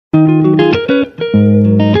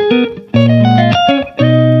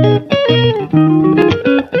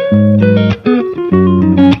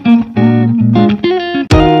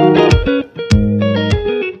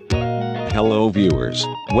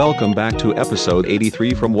welcome back to episode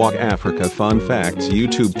 83 from Walk Africa Fun Facts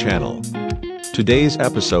YouTube channel. Today's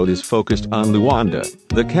episode is focused on Luanda,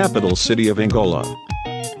 the capital city of Angola.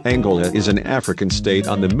 Angola is an African state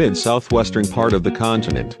on the mid-southwestern part of the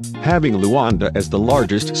continent, having Luanda as the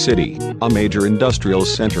largest city, a major industrial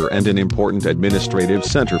center and an important administrative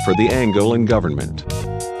center for the Angolan government.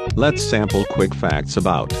 Let's sample quick facts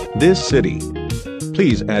about this city.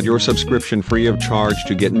 Please add your subscription free of charge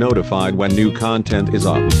to get notified when new content is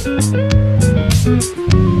up.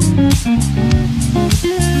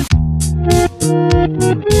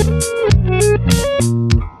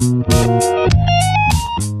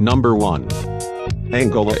 Number 1.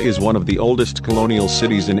 Angola is one of the oldest colonial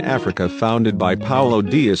cities in Africa, founded by Paulo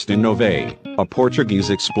Dias de Novais, a Portuguese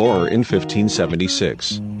explorer in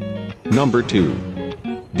 1576. Number 2.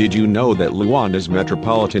 Did you know that Luanda's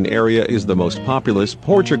metropolitan area is the most populous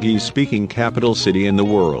Portuguese-speaking capital city in the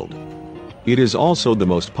world? It is also the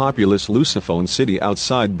most populous Lusophone city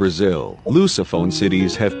outside Brazil. Lusophone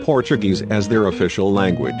cities have Portuguese as their official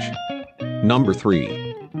language. Number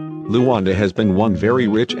 3. Luanda has been one very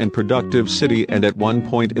rich and productive city, and at one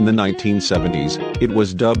point in the 1970s, it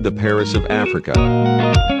was dubbed the Paris of Africa.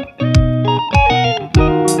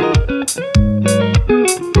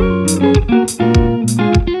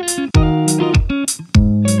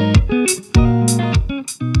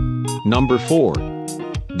 Number 4.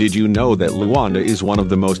 Did you know that Luanda is one of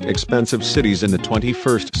the most expensive cities in the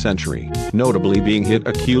 21st century, notably being hit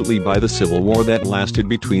acutely by the civil war that lasted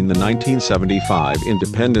between the 1975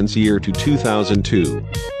 independence year to 2002?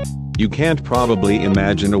 You can't probably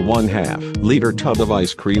imagine a 1/2 liter tub of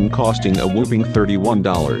ice cream costing a whopping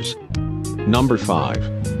 $31. Number 5.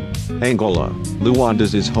 Angola,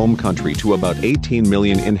 Luanda's is home country to about 18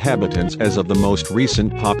 million inhabitants as of the most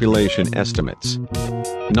recent population estimates.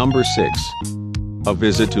 Number 6. A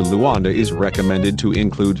visit to Luanda is recommended to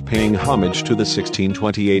include paying homage to the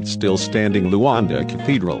 1628 still-standing Luanda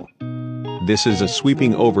Cathedral. This is a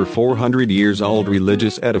sweeping over 400 years old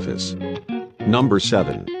religious edifice. Number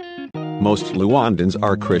 7. Most Luandans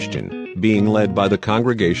are Christian, being led by the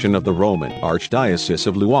Congregation of the Roman Archdiocese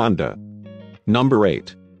of Luanda. Number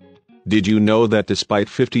 8. Did you know that despite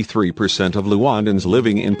 53% of Luandans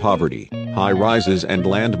living in poverty, high-rises and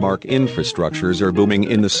landmark infrastructures are booming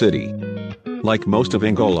in the city? Like most of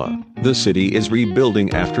Angola, the city is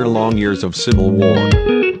rebuilding after long years of civil war.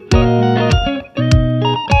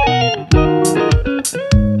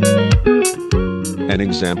 An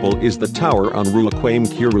example is the tower on Rua Kwame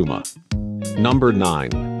Nkrumah. Number 9.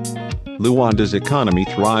 Luanda's economy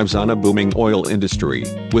thrives on a booming oil industry,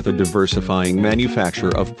 with a diversifying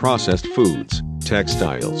manufacture of processed foods,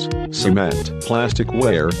 textiles, cement,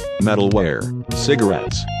 plasticware, metalware,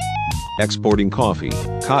 cigarettes. Exporting coffee,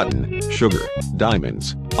 cotton, sugar,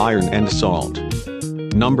 diamonds, iron and salt.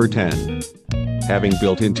 Number 10. Having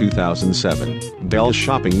built in 2007, Bell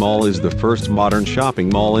Shopping Mall is the first modern shopping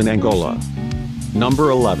mall in Angola.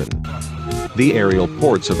 Number 11. The aerial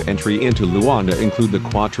ports of entry into Luanda include the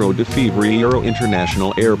Quatro de Fevereiro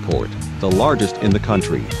International Airport, the largest in the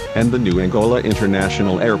country, and the New Angola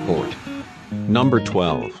International Airport. Number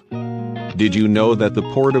 12. Did you know that the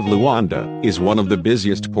port of Luanda is one of the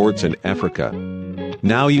busiest ports in Africa?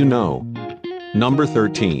 Now you know. Number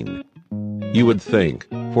 13. You would think,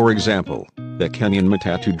 for example, that Kenyan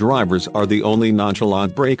matatu drivers are the only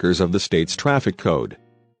nonchalant breakers of the state's traffic code.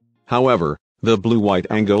 However, the blue-white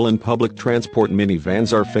Angolan public transport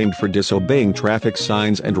minivans are famed for disobeying traffic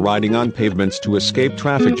signs and riding on pavements to escape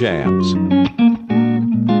traffic jams.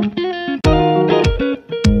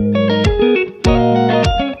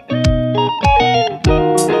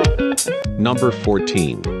 Number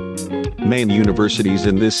 14. Main universities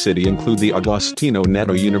in this city include the Agostinho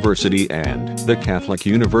Neto University and the Catholic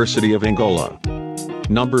University of Angola.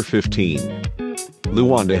 Number 15.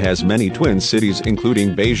 Luanda has many twin cities,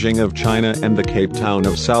 including Beijing of China and the Cape Town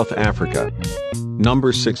of South Africa.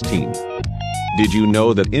 Number 16. Did you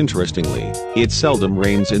know that, interestingly, it seldom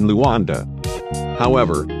rains in Luanda?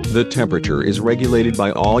 However, the temperature is regulated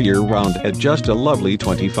by all year round at just a lovely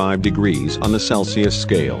 25 degrees on the Celsius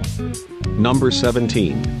scale. Number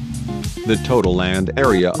 17. The total land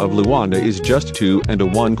area of Luanda is just 2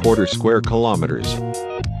 1/4 square kilometers.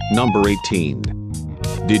 Number 18.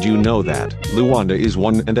 Did you know that Luanda is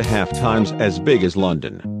 1.5 times as big as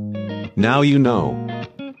London? Now you know.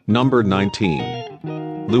 Number 19.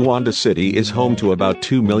 Luanda City is home to about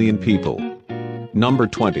 2 million people. Number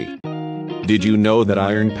 20. Did you know that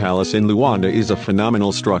Iron Palace in Luanda is a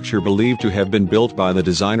phenomenal structure believed to have been built by the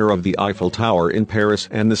designer of the Eiffel Tower in Paris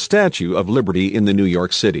and the Statue of Liberty in the New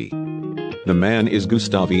York City? The man is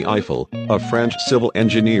Gustave Eiffel, a French civil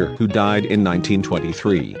engineer who died in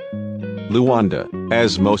 1923. Luanda,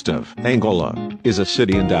 as most of Angola, is a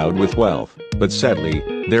city endowed with wealth, but sadly,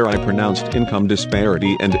 there are pronounced income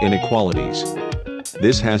disparity and inequalities.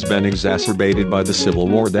 This has been exacerbated by the civil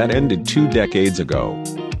war that ended 2 decades ago.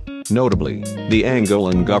 Notably, the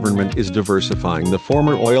Angolan government is diversifying the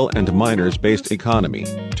former oil and miners-based economy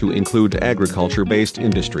to include agriculture-based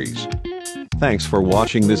industries. Thanks for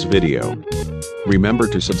watching this video. Remember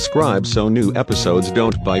to subscribe so new episodes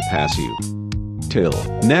don't bypass you. Till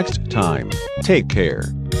next time, take care.